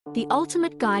the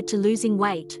ultimate guide to losing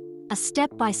weight, a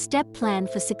step-by-step plan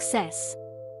for success.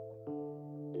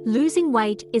 Losing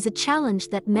weight is a challenge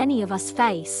that many of us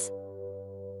face.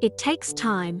 It takes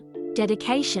time,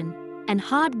 dedication, and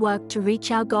hard work to reach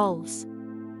our goals.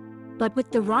 But with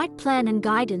the right plan and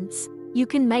guidance, you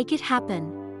can make it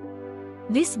happen.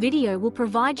 This video will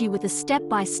provide you with a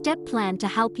step-by-step plan to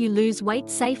help you lose weight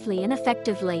safely and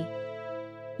effectively.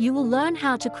 You will learn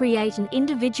how to create an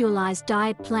individualized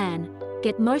diet plan,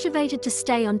 get motivated to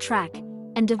stay on track,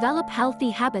 and develop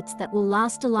healthy habits that will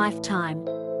last a lifetime.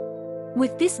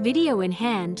 With this video in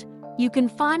hand, you can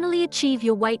finally achieve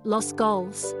your weight loss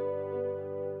goals.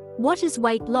 What is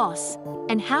weight loss,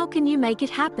 and how can you make it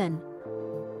happen?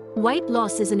 Weight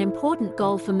loss is an important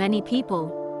goal for many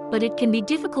people, but it can be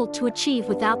difficult to achieve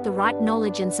without the right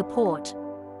knowledge and support.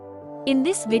 In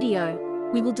this video,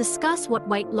 we will discuss what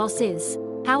weight loss is,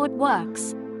 how it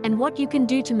works, and what you can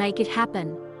do to make it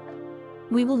happen.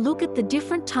 We will look at the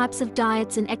different types of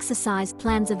diets and exercise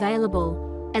plans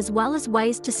available, as well as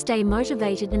ways to stay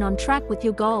motivated and on track with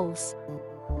your goals.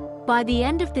 By the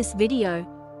end of this video,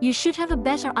 you should have a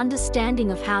better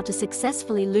understanding of how to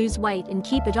successfully lose weight and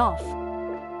keep it off.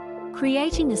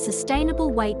 Creating a sustainable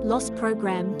weight loss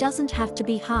program doesn't have to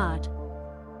be hard.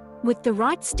 With the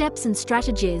right steps and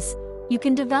strategies, you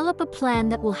can develop a plan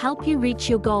that will help you reach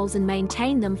your goals and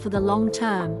maintain them for the long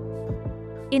term.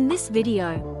 In this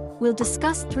video, we'll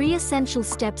discuss 3 essential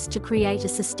steps to create a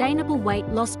sustainable weight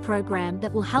loss program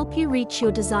that will help you reach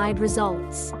your desired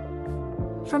results.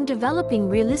 From developing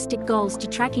realistic goals to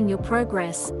tracking your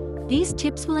progress, these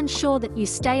tips will ensure that you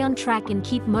stay on track and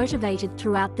keep motivated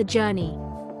throughout the journey.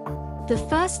 The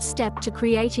first step to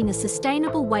creating a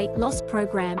sustainable weight loss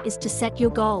program is to set your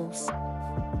goals.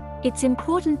 It's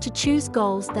important to choose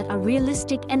goals that are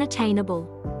realistic and attainable.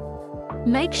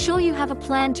 Make sure you have a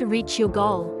plan to reach your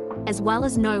goal, as well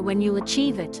as know when you'll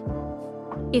achieve it.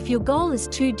 If your goal is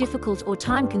too difficult or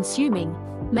time-consuming,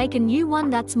 make a new one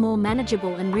that's more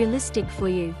manageable and realistic for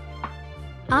you.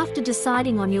 After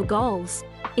deciding on your goals,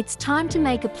 it's time to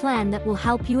make a plan that will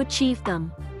help you achieve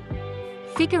them.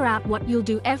 Figure out what you'll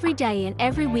do every day and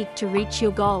every week to reach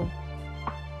your goal.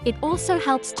 It also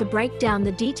helps to break down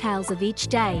the details of each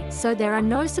day so there are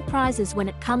no surprises when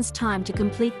it comes time to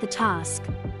complete the task.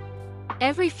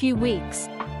 Every few weeks,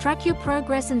 track your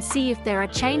progress and see if there are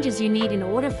changes you need in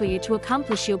order for you to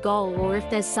accomplish your goal, or if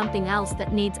there's something else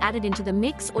that needs added into the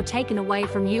mix or taken away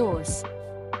from yours.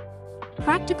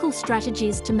 Practical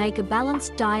strategies to make a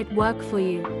balanced diet work for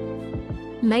you.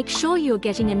 Make sure you're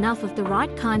getting enough of the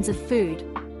right kinds of food.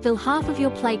 Fill half of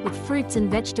your plate with fruits and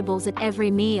vegetables at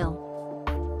every meal.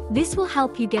 This will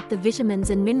help you get the vitamins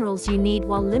and minerals you need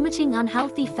while limiting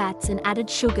unhealthy fats and added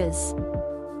sugars.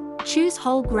 Choose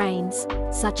whole grains,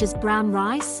 such as brown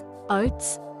rice,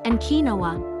 oats, and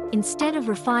quinoa, instead of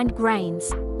refined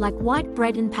grains, like white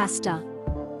bread and pasta.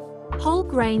 Whole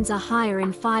grains are higher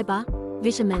in fiber,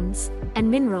 vitamins, and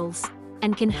minerals,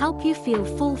 and can help you feel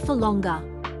full for longer.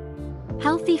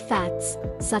 Healthy fats,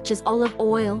 such as olive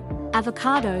oil,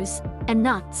 avocados, and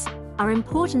nuts, are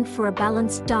important for a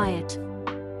balanced diet.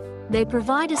 They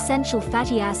provide essential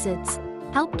fatty acids,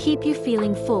 help keep you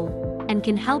feeling full, and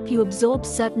can help you absorb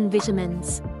certain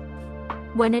vitamins.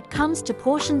 When it comes to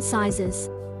portion sizes,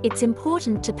 it's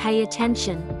important to pay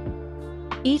attention.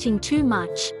 Eating too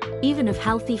much, even of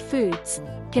healthy foods,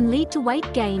 can lead to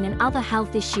weight gain and other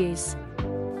health issues.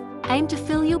 Aim to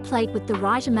fill your plate with the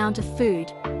right amount of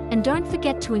food, and don't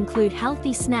forget to include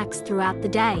healthy snacks throughout the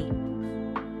day.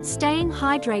 Staying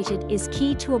hydrated is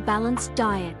key to a balanced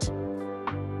diet.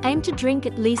 Aim to drink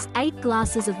at least 8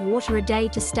 glasses of water a day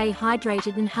to stay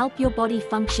hydrated and help your body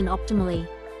function optimally.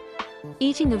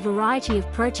 Eating a variety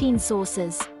of protein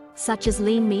sources, such as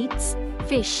lean meats,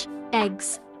 fish,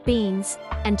 eggs, beans,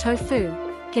 and tofu,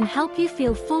 can help you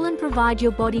feel full and provide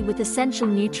your body with essential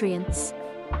nutrients.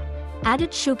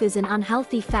 Added sugars and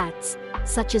unhealthy fats,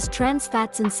 such as trans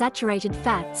fats and saturated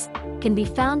fats, can be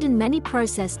found in many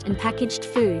processed and packaged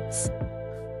foods.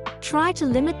 Try to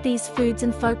limit these foods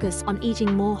and focus on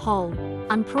eating more whole,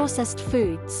 unprocessed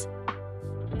foods.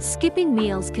 Skipping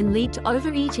meals can lead to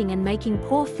overeating and making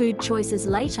poor food choices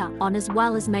later on, as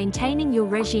well as maintaining your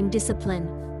regime discipline.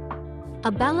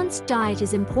 A balanced diet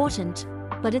is important,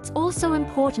 but it's also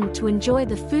important to enjoy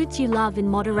the foods you love in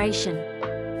moderation.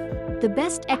 The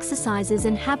best exercises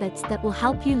and habits that will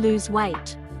help you lose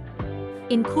weight.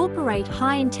 Incorporate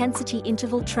high-intensity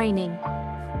interval training.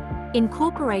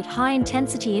 Incorporate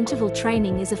high-intensity interval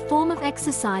training is a form of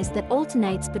exercise that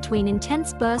alternates between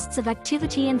intense bursts of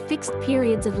activity and fixed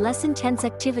periods of less intense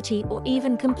activity or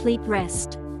even complete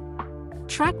rest.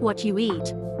 Track what you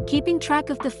eat. Keeping track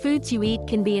of the foods you eat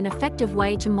can be an effective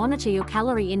way to monitor your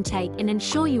calorie intake and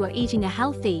ensure you are eating a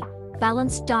healthy,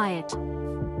 balanced diet.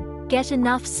 Get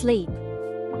enough sleep.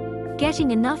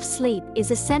 Getting enough sleep is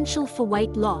essential for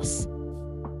weight loss.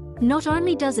 Not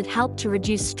only does it help to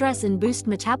reduce stress and boost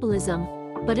metabolism,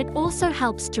 but it also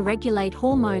helps to regulate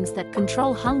hormones that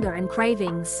control hunger and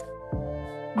cravings.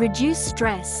 Reduce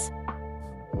stress.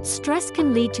 Stress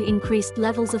can lead to increased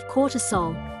levels of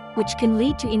cortisol, which can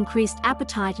lead to increased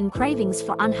appetite and cravings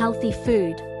for unhealthy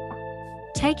food.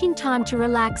 Taking time to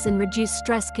relax and reduce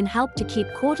stress can help to keep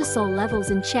cortisol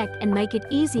levels in check and make it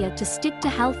easier to stick to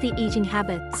healthy eating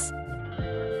habits.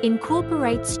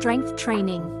 Incorporate strength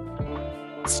training.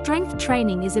 Strength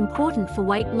training is important for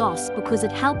weight loss because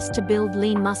it helps to build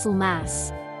lean muscle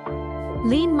mass.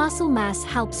 Lean muscle mass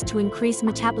helps to increase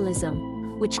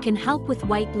metabolism, which can help with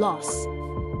weight loss.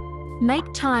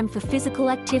 Make time for physical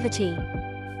activity.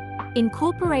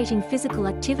 Incorporating physical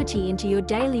activity into your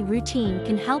daily routine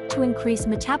can help to increase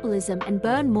metabolism and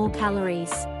burn more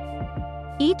calories.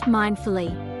 Eat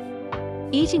mindfully.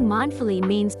 Eating mindfully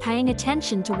means paying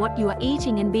attention to what you are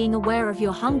eating and being aware of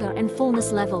your hunger and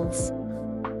fullness levels.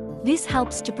 This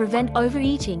helps to prevent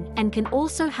overeating and can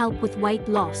also help with weight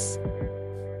loss.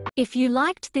 If you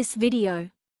liked this video,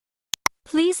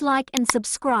 please like and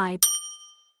subscribe.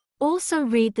 Also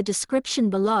read the description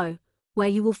below, where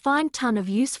you will find a ton of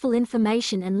useful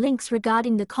information and links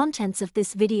regarding the contents of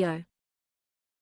this video.